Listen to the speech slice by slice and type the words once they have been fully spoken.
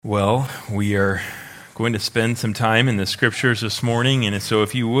Well, we are going to spend some time in the scriptures this morning, and so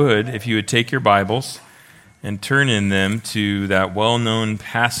if you would take your Bibles and turn in them to that well-known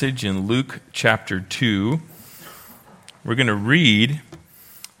passage in Luke chapter 2. We're going to read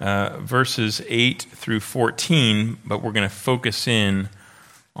verses 8 through 14, but we're going to focus in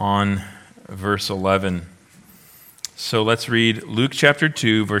on verse 11. So let's read Luke chapter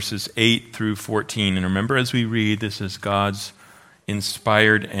 2, verses 8 through 14. And remember, as we read, this is God's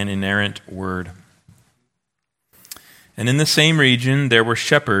inspired and inerrant word. And in the same region there were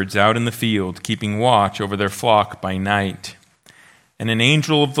shepherds out in the field, keeping watch over their flock by night. And an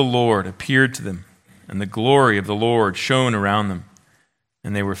angel of the Lord appeared to them, and the glory of the Lord shone around them,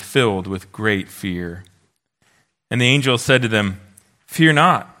 and they were filled with great fear. And the angel said to them, "Fear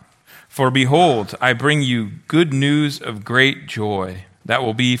not, for behold, I bring you good news of great joy that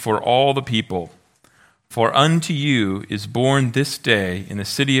will be for all the people. For unto you is born this day in the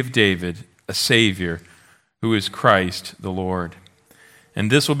city of David a Savior, who is Christ the Lord. And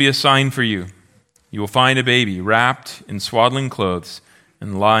this will be a sign for you. You will find a baby wrapped in swaddling clothes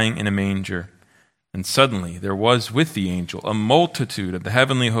and lying in a manger." And suddenly there was with the angel a multitude of the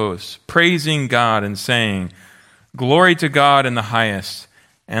heavenly hosts, praising God and saying, "Glory to God in the highest,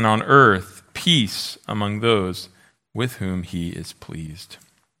 and on earth peace among those with whom he is pleased."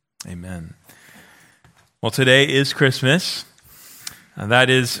 Amen. Well, today is Christmas.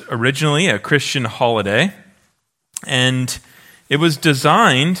 That is originally a Christian holiday, and it was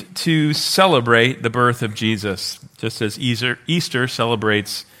designed to celebrate the birth of Jesus, just as Easter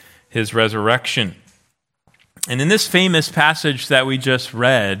celebrates his resurrection. And in this famous passage that we just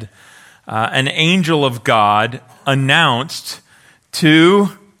read, an angel of God announced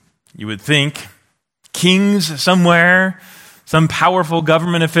to, you would think, kings somewhere, some powerful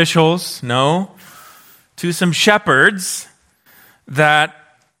government officials, to some shepherds,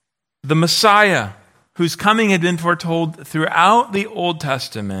 that the Messiah, whose coming had been foretold throughout the Old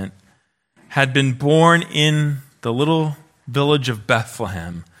Testament, had been born in the little village of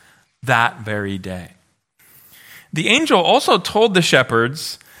Bethlehem that very day. The angel also told the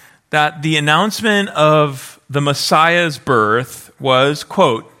shepherds that the announcement of the Messiah's birth was,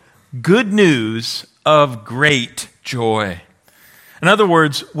 quote, "good news of great joy." In other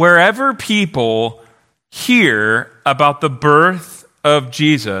words, wherever people hear about the birth of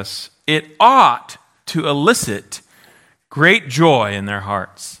Jesus, it ought to elicit great joy in their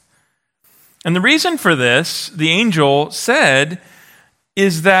hearts. And the reason for this, the angel said,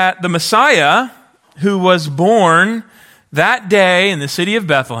 is that the Messiah, who was born that day in the city of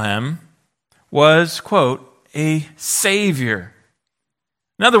Bethlehem, was, quote, a Savior.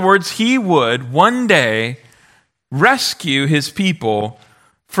 In other words, he would one day rescue his people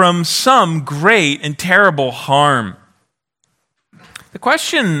from some great and terrible harm. The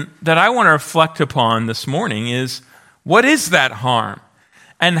question that I want to reflect upon this morning is, what is that harm?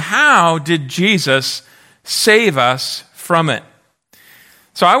 And how did Jesus save us from it?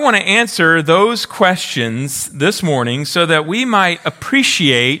 So I want to answer those questions this morning so that we might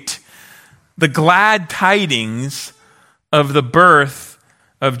appreciate the glad tidings of the birth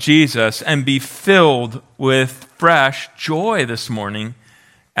of Jesus and be filled with fresh joy this morning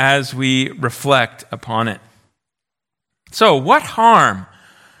as we reflect upon it. So, what harm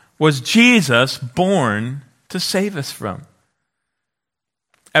was Jesus born to save us from?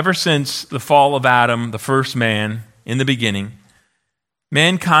 Ever since the fall of Adam, the first man in the beginning,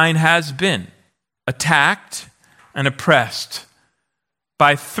 mankind has been attacked and oppressed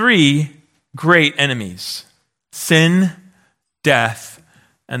by three great enemies: sin, death,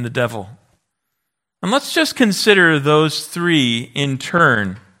 and the devil. And let's just consider those three in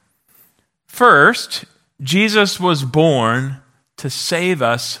turn. First, Jesus was born to save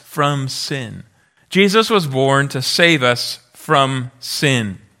us from sin. Jesus was born to save us from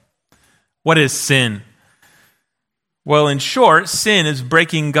sin. What is sin? Well, in short, sin is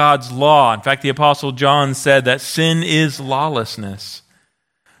breaking God's law. In fact, the Apostle John said that sin is lawlessness.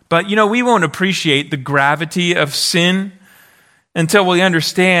 But, we won't appreciate the gravity of sin until we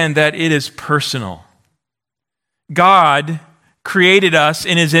understand that it is personal. God created us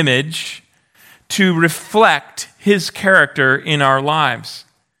in his image to reflect his character in our lives.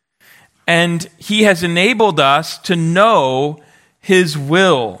 And he has enabled us to know his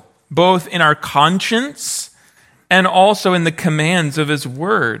will, both in our conscience and also in the commands of his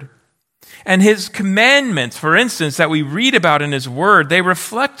word. And his commandments, for instance, that we read about in his word, they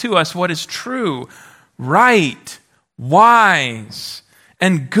reflect to us what is true, right, wise,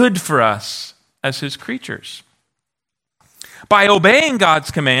 and good for us as his creatures. By obeying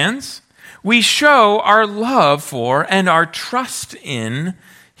God's commands, we show our love for and our trust in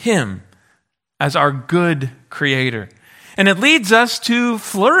him as our good creator. And it leads us to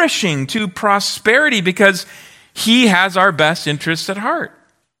flourishing, to prosperity, because he has our best interests at heart.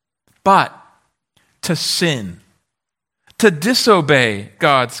 But to sin, to disobey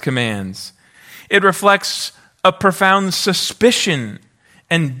God's commands, it reflects a profound suspicion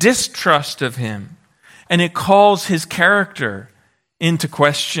and distrust of him, and it calls his character into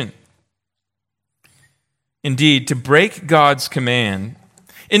question. Indeed, to break God's command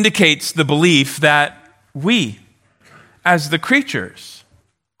indicates the belief that we, as the creatures,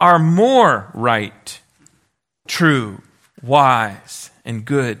 are more right, true, wise, and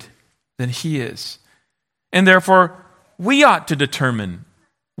good than he is. And therefore, we ought to determine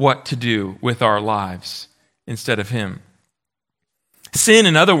what to do with our lives instead of him. Sin,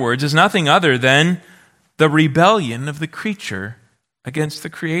 in other words, is nothing other than the rebellion of the creature against the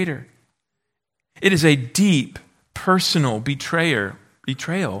Creator. It is a deep, personal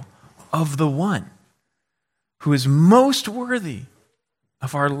betrayal of the one who is most worthy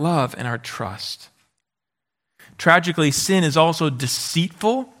of our love and our trust. Tragically, sin is also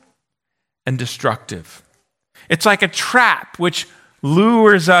deceitful and destructive. It's like a trap which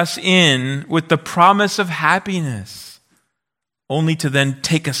lures us in with the promise of happiness, only to then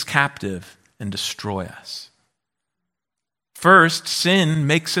take us captive and destroy us. First, sin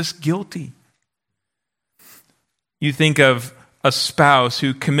makes us guilty. You think of a spouse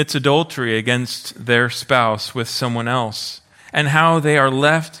who commits adultery against their spouse with someone else, and how they are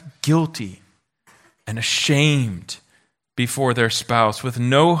left guilty and ashamed before their spouse with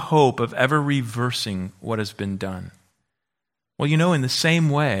no hope of ever reversing what has been done. Well, in the same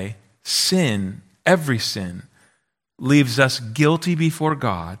way, sin, every sin, leaves us guilty before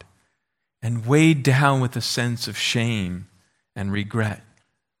God and weighed down with a sense of shame and regret,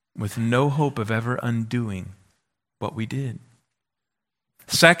 with no hope of ever undoing what we did.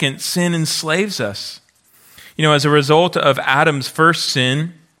 Second, sin enslaves us. As a result of Adam's first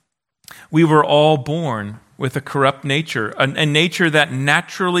sin, we were all born with a corrupt nature, a nature that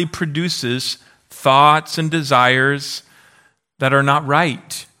naturally produces thoughts and desires that are not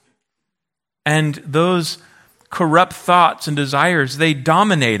right. And those corrupt thoughts and desires, they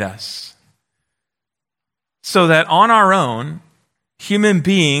dominate us. So that on our own, human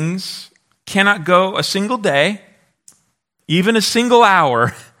beings cannot go a single day, even a single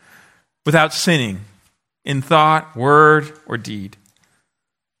hour, without sinning in thought, word, or deed.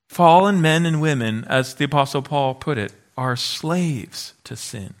 Fallen men and women, as the Apostle Paul put it, are slaves to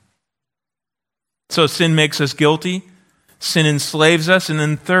sin. So sin makes us guilty, sin enslaves us, and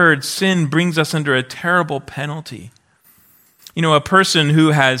then third, sin brings us under a terrible penalty. A person who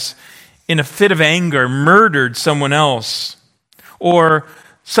has, in a fit of anger, murdered someone else, or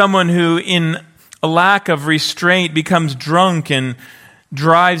someone who, in a lack of restraint, becomes drunk and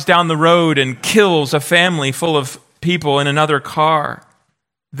drives down the road and kills a family full of people in another car,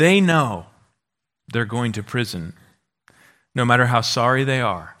 they know they're going to prison. No matter how sorry they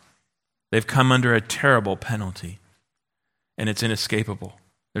are, they've come under a terrible penalty, and it's inescapable.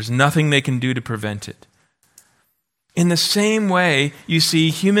 There's nothing they can do to prevent it. In the same way, you see,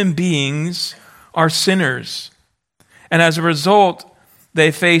 human beings are sinners, and as a result,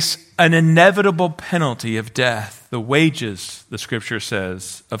 they face an inevitable penalty of death. The wages, the Scripture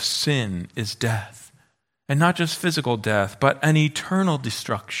says, of sin is death. And not just physical death, but an eternal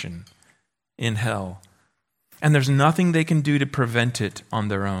destruction in hell. And there's nothing they can do to prevent it on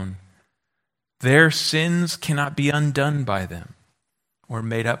their own. Their sins cannot be undone by them or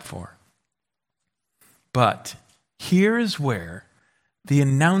made up for. But here is where the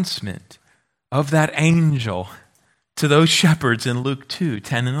announcement of that angel to those shepherds in Luke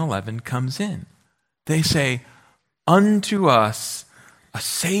 2:10 and 11 comes in. They say, "Unto us a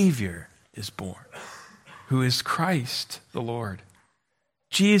Savior is born, who is Christ the Lord."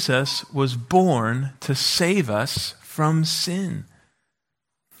 Jesus was born to save us from sin.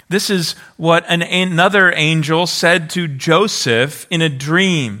 This is what another angel said to Joseph in a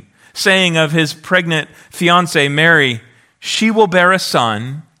dream, saying of his pregnant fiancée Mary, "She will bear a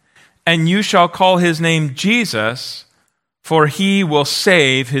son, and you shall call his name Jesus, for he will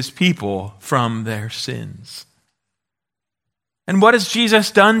save his people from their sins." And what has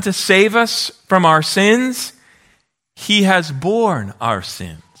Jesus done to save us from our sins? He has borne our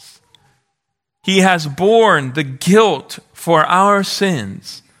sins. He has borne the guilt for our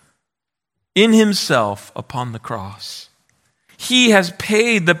sins in himself upon the cross. He has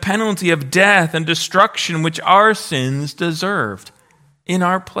paid the penalty of death and destruction which our sins deserved in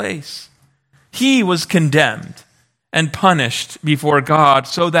our place. He was condemned and punished before God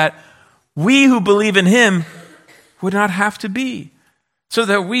so that we who believe in him would not have to be. so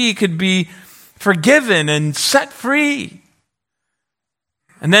that we could be forgiven and set free.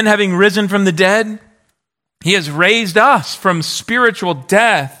 And then having risen from the dead, he has raised us from spiritual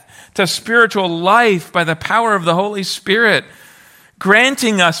death to spiritual life by the power of the Holy Spirit,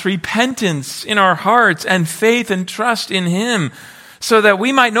 granting us repentance in our hearts and faith and trust in him, so that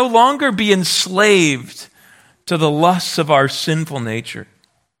we might no longer be enslaved to the lusts of our sinful nature.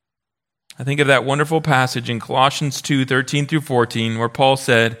 I think of that wonderful passage in Colossians 2:13 through 14, where Paul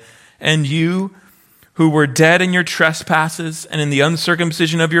said, "And you who were dead in your trespasses and in the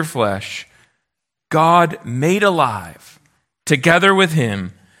uncircumcision of your flesh, God made alive together with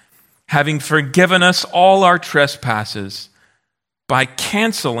him, having forgiven us all our trespasses by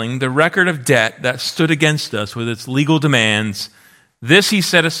canceling the record of debt that stood against us with its legal demands. This he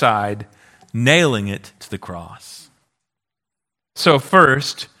set aside, nailing it to the cross." So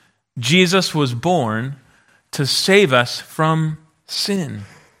first, Jesus was born to save us from sin.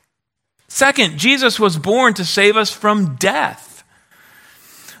 Second, Jesus was born to save us from death.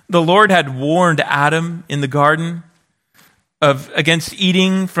 The Lord had warned Adam in the garden against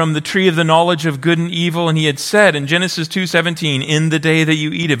eating from the tree of the knowledge of good and evil, and he had said in Genesis 2:17, "In the day that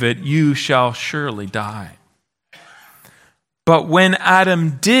you eat of it, you shall surely die." But when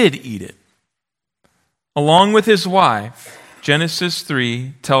Adam did eat it, along with his wife, Genesis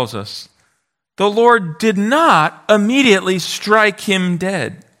 3 tells us, the Lord did not immediately strike him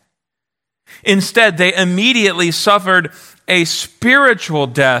dead. Instead, they immediately suffered a spiritual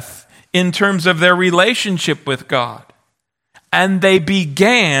death in terms of their relationship with God. And they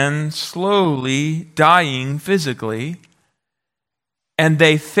began slowly dying physically, and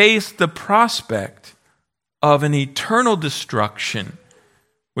they faced the prospect of an eternal destruction,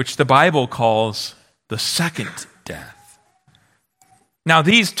 which the Bible calls the second death. Now,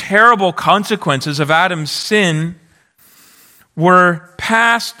 these terrible consequences of Adam's sin were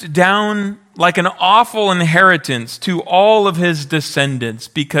passed down like an awful inheritance to all of his descendants,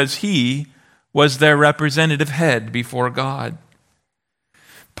 because he was their representative head before God.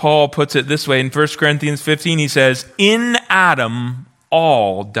 Paul puts it this way in 1 Corinthians 15. He says, "In Adam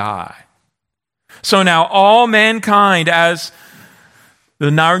all die." So now all mankind, as the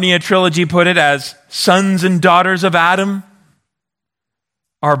Narnia trilogy put it, as sons and daughters of Adam,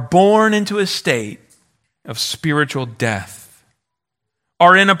 are born into a state of spiritual death,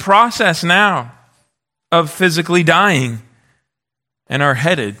 are in a process now of physically dying, and are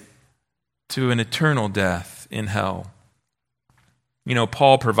headed to an eternal death in hell. You know,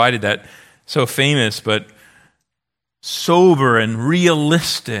 Paul provided that so famous but sober and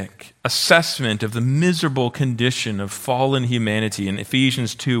realistic assessment of the miserable condition of fallen humanity. In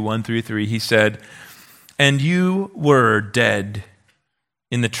Ephesians 2:1 through 3, he said, "And you were dead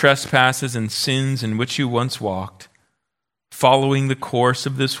in the trespasses and sins in which you once walked, following the course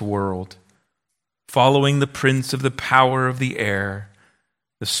of this world, following the prince of the power of the air,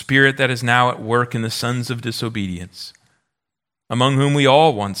 the spirit that is now at work in the sons of disobedience, among whom we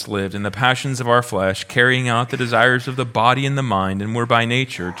all once lived in the passions of our flesh, carrying out the desires of the body and the mind, and were by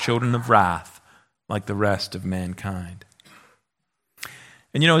nature children of wrath, like the rest of mankind."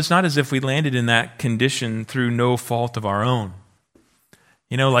 And you know, it's not as if we landed in that condition through no fault of our own.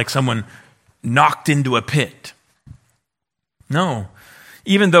 You know, like someone knocked into a pit. No.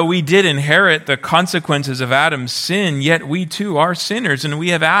 Even though we did inherit the consequences of Adam's sin, yet we too are sinners, and we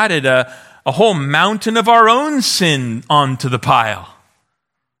have added a whole mountain of our own sin onto the pile.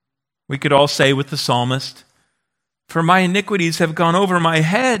 We could all say with the psalmist, "For my iniquities have gone over my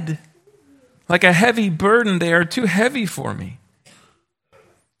head. Like a heavy burden, they are too heavy for me."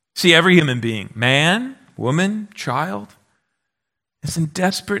 See, every human being, man, woman, child, is in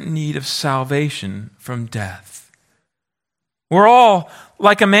desperate need of salvation from death. We're all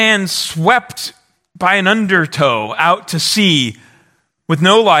like a man swept by an undertow out to sea with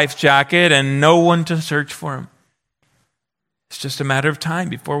no life jacket and no one to search for him. It's just a matter of time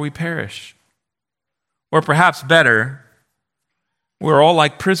before we perish. Or perhaps better, we're all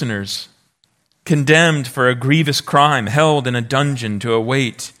like prisoners, condemned for a grievous crime, held in a dungeon to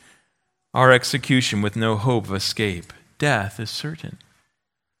await our execution with no hope of escape. Death is certain.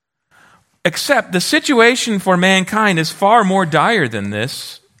 Except the situation for mankind is far more dire than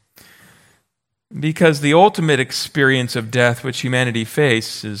this, because the ultimate experience of death which humanity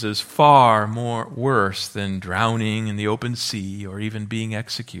faces is far more worse than drowning in the open sea or even being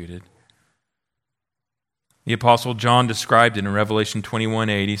executed. The Apostle John described it in Revelation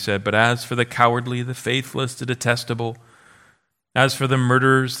 21:8. He said, "But as for the cowardly, the faithless, the detestable, as for the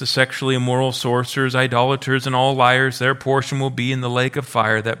murderers, the sexually immoral, sorcerers, idolaters, and all liars, their portion will be in the lake of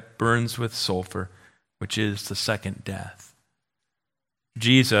fire that burns with sulfur, which is the second death."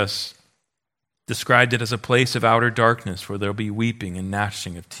 Jesus described it as a place of outer darkness where there'll be weeping and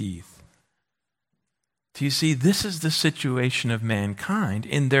gnashing of teeth. Do you see, this is the situation of mankind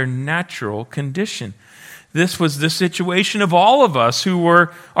in their natural condition. This was the situation of all of us who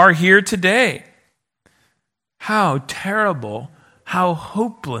are here today. How terrible, how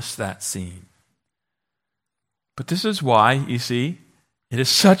hopeless that seemed. But this is why, you see, it is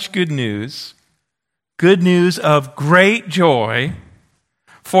such good news of great joy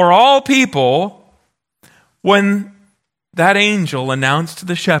for all people when that angel announced to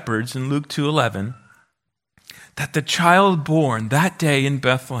the shepherds in Luke 2:11 that the child born that day in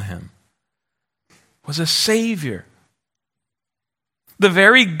Bethlehem was a Savior, the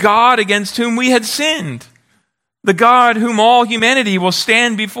very God against whom we had sinned, the God whom all humanity will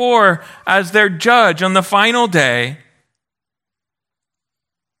stand before as their judge on the final day.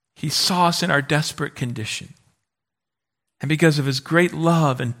 He saw us in our desperate condition. And because of his great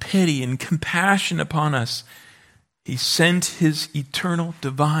love and pity and compassion upon us, he sent his eternal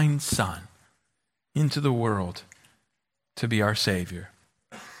divine Son into the world to be our Savior.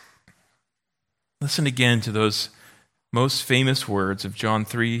 Listen again to those most famous words of John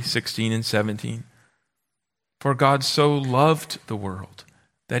 3:16 and 17. For God so loved the world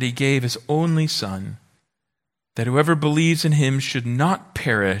that he gave his only Son, that whoever believes in him should not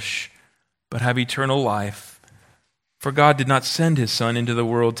perish, but have eternal life. For God did not send his Son into the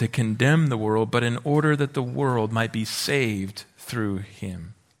world to condemn the world, but in order that the world might be saved through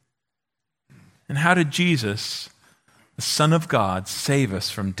him. And how did Jesus, the Son of God, save us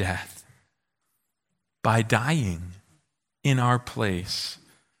from death? By dying in our place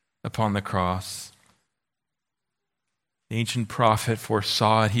upon the cross. The ancient prophet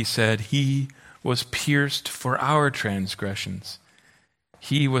foresaw it. He said, he was pierced for our transgressions.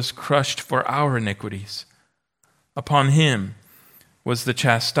 He was crushed for our iniquities. Upon him was the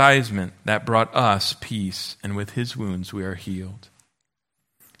chastisement that brought us peace, and with his wounds we are healed.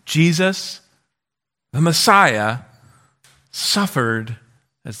 Jesus, the Messiah, suffered,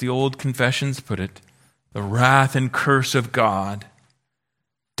 as the old confessions put it, the wrath and curse of God,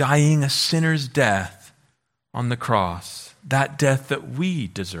 dying a sinner's death on the cross, that death that we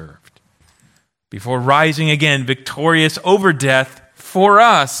deserved, before rising again victorious over death for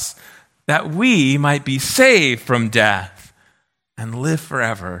us, that we might be saved from death and live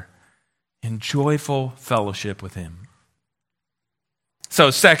forever in joyful fellowship with him.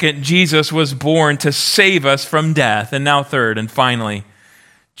 So second, Jesus was born to save us from death. And now third and finally,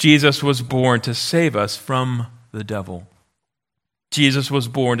 Jesus was born to save us from the devil. Jesus was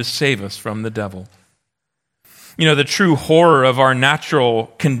born to save us from the devil. You know, the true horror of our natural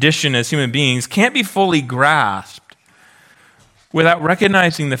condition as human beings can't be fully grasped without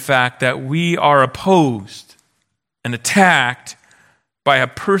recognizing the fact that we are opposed and attacked by a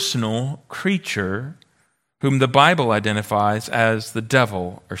personal creature whom the Bible identifies as the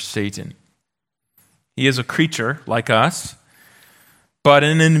devil or Satan. He is a creature like us, but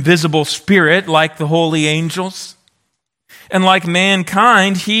an invisible spirit like the holy angels. And like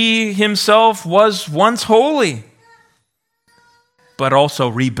mankind, he himself was once holy, but also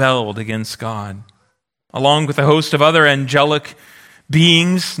rebelled against God, along with a host of other angelic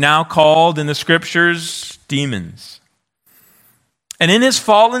beings now called in the scriptures demons. And in his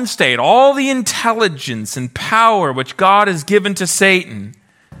fallen state, all the intelligence and power which God has given to Satan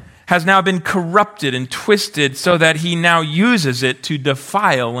has now been corrupted and twisted so that he now uses it to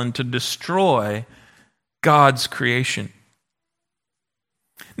defile and to destroy God's creation.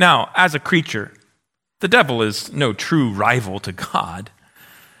 Now, as a creature, the devil is no true rival to God.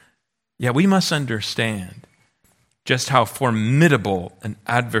 Yet we must understand just how formidable an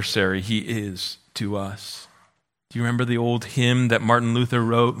adversary he is to us. Do you remember the old hymn that Martin Luther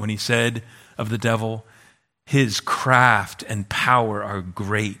wrote when he said of the devil, "His craft and power are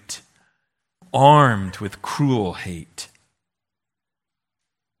great, armed with cruel hate."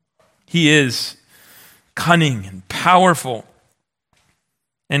 He is cunning and powerful,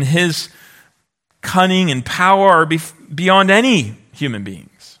 and his cunning and power are beyond any human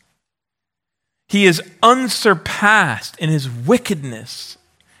beings. He is unsurpassed in his wickedness,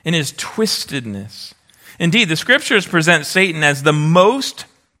 in his twistedness. Indeed, the scriptures present Satan as the most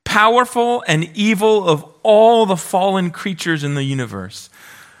powerful and evil of all the fallen creatures in the universe.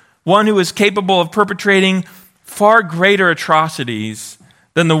 One who is capable of perpetrating far greater atrocities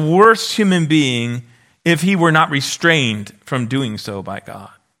than the worst human being if he were not restrained from doing so by God.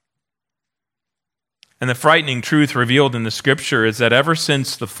 And the frightening truth revealed in the scripture is that ever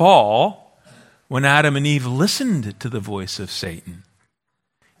since the fall, when Adam and Eve listened to the voice of Satan,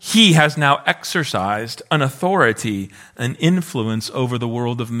 he has now exercised an authority, an influence over the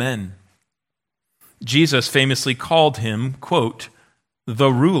world of men. Jesus famously called him, quote,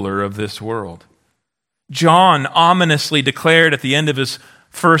 the ruler of this world. John ominously declared at the end of his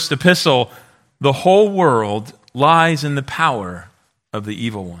first epistle, the whole world lies in the power of the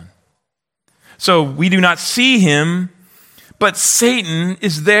evil one. So we do not see him, but Satan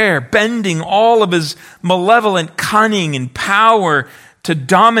is there, bending all of his malevolent cunning and power to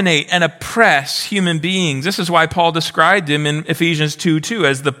dominate and oppress human beings. This is why Paul described him in Ephesians 2:2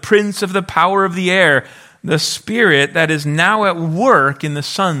 as the prince of the power of the air, the spirit that is now at work in the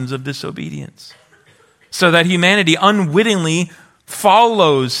sons of disobedience, so that humanity unwittingly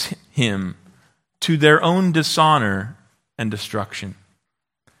follows him to their own dishonor and destruction.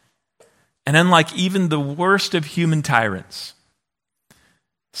 And unlike even the worst of human tyrants,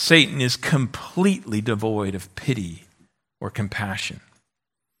 Satan is completely devoid of pity or compassion.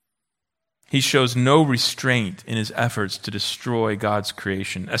 He shows no restraint in his efforts to destroy God's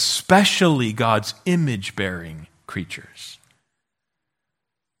creation, especially God's image-bearing creatures.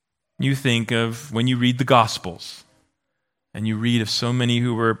 You think of when you read the Gospels, and you read of so many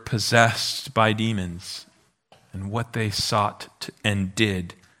who were possessed by demons, and what they sought to, and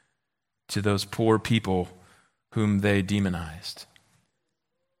did to those poor people whom they demonized.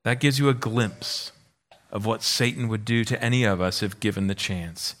 That gives you a glimpse of what Satan would do to any of us if given the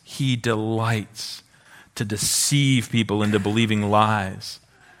chance. He delights to deceive people into believing lies,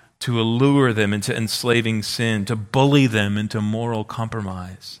 to allure them into enslaving sin, to bully them into moral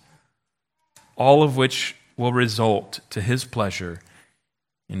compromise, all of which will result to his pleasure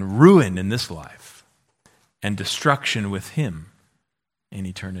in ruin in this life and destruction with him in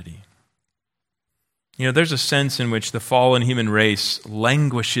eternity. You know, there's a sense in which the fallen human race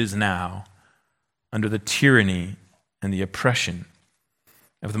languishes now under the tyranny and the oppression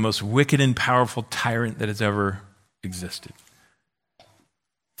of the most wicked and powerful tyrant that has ever existed.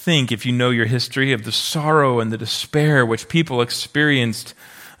 Think, if you know your history, of the sorrow and the despair which people experienced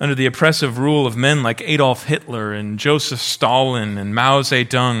under the oppressive rule of men like Adolf Hitler and Joseph Stalin and Mao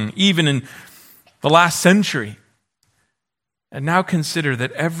Zedong, even in the last century. And now consider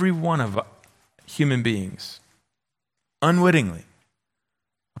that every one of human beings, unwittingly,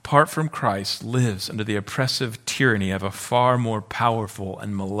 apart from Christ, lives under the oppressive tyranny of a far more powerful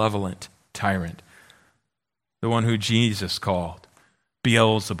and malevolent tyrant, the one who Jesus called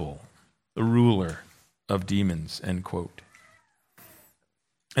Beelzebul, the ruler of demons, end quote.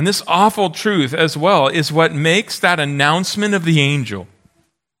 And this awful truth as well is what makes that announcement of the angel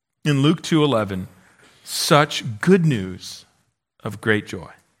in Luke 2:11 such good news of great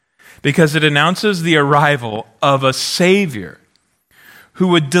joy, because it announces the arrival of a Savior who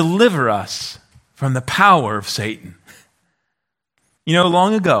would deliver us from the power of Satan. You know,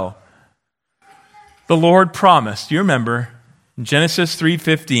 long ago, the Lord promised, you remember, in Genesis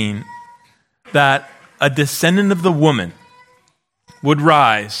 3:15, that a descendant of the woman would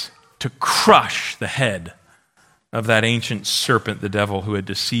rise to crush the head of that ancient serpent, the devil, who had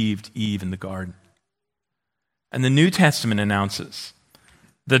deceived Eve in the garden. And the New Testament announces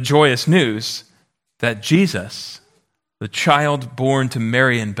the joyous news that Jesus, the child born to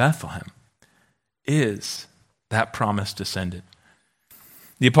Mary in Bethlehem, is that promised descendant.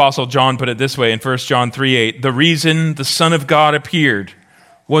 The Apostle John put it this way in 1 John 3:8, the reason the Son of God appeared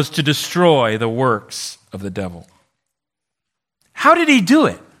was to destroy the works of the devil. How did he do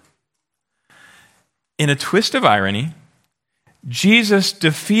it? In a twist of irony, Jesus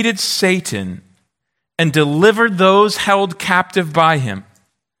defeated Satan and delivered those held captive by him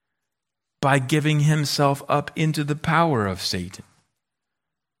by giving himself up into the power of Satan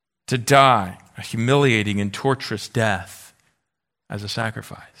to die a humiliating and torturous death as a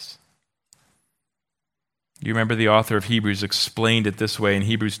sacrifice. You remember the author of Hebrews explained it this way in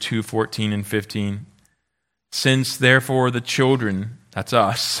Hebrews 2:14 and 15. Since therefore the children, that's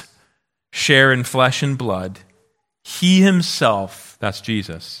us, share in flesh and blood, he himself, that's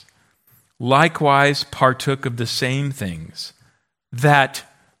Jesus, likewise partook of the same things, that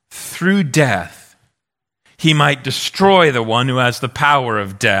through death he might destroy the one who has the power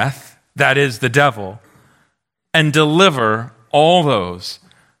of death, that is the devil, and deliver all those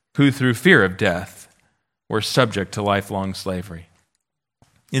who through fear of death were subject to lifelong slavery.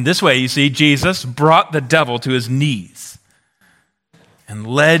 In this way, you see, Jesus brought the devil to his knees and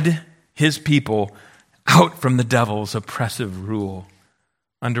led his people out from the devil's oppressive rule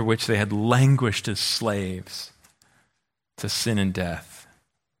under which they had languished as slaves to sin and death.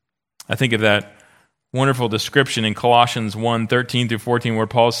 I think of that wonderful description in Colossians 1:13 through 14, where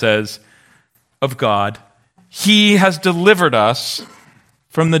Paul says of God, he has delivered us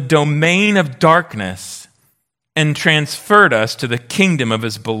from the domain of darkness and transferred us to the kingdom of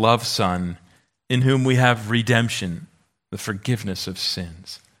his beloved Son, in whom we have redemption, the forgiveness of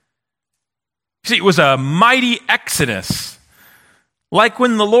sins. See, it was a mighty exodus, like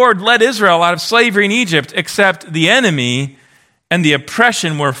when the Lord led Israel out of slavery in Egypt, except the enemy and the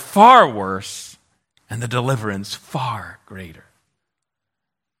oppression were far worse and the deliverance far greater.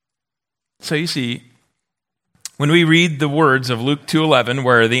 So you see, when we read the words of Luke 2:11,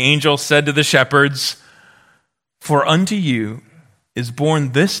 where the angel said to the shepherds, "For unto you is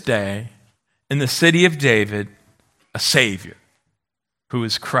born this day in the city of David a Savior, who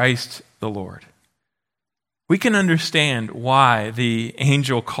is Christ the Lord," we can understand why the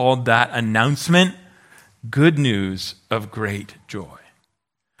angel called that announcement good news of great joy.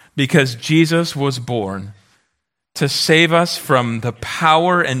 Because Jesus was born to save us from the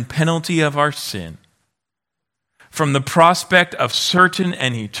power and penalty of our sin, from the prospect of certain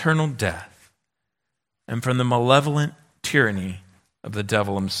and eternal death, and from the malevolent tyranny of the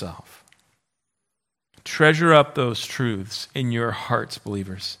devil himself. Treasure up those truths in your hearts,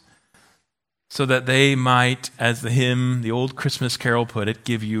 believers, so that they might, as the hymn, the old Christmas carol put it,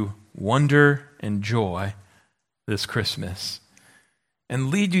 give you wonder and joy this Christmas, and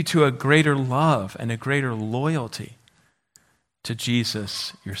lead you to a greater love and a greater loyalty to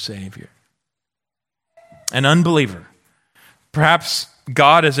Jesus, your Savior. An unbeliever, perhaps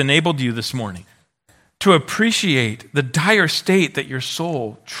God has enabled you this morning to appreciate the dire state that your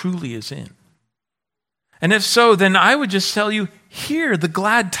soul truly is in. And if so, then I would just tell you, hear the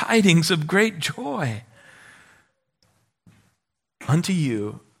glad tidings of great joy. Unto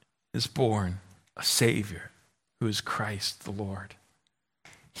you is born a Savior, who is Christ the Lord.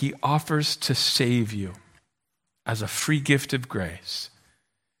 He offers to save you as a free gift of grace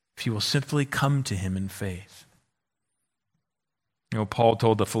if you will simply come to him in faith. You know, Paul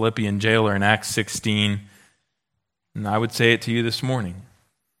told the Philippian jailer in Acts 16, and I would say it to you this morning,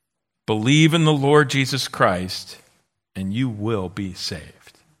 believe in the Lord Jesus Christ, and you will be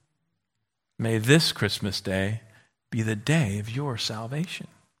saved. May this Christmas day be the day of your salvation.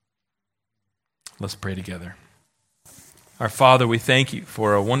 Let's pray together. Our Father, we thank you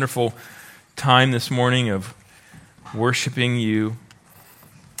for a wonderful time this morning of worshiping you.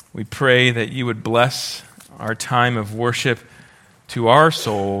 We pray that you would bless our time of worship to our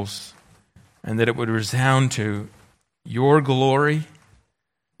souls, and that it would resound to your glory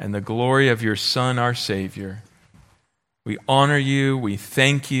and the glory of your Son, our Savior. We honor you, we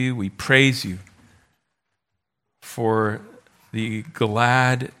thank you, we praise you for the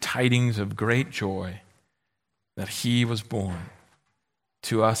glad tidings of great joy that he was born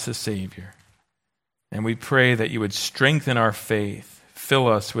to us a Savior. And we pray that you would strengthen our faith, fill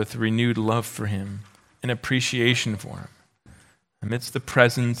us with renewed love for him and appreciation for him. Amidst the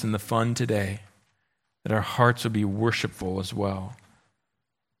presence and the fun today, that our hearts would be worshipful as well.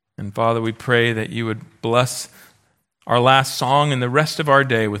 And Father, we pray that you would bless our last song and the rest of our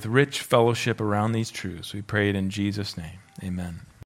day with rich fellowship around these truths. We pray it in Jesus' name. Amen.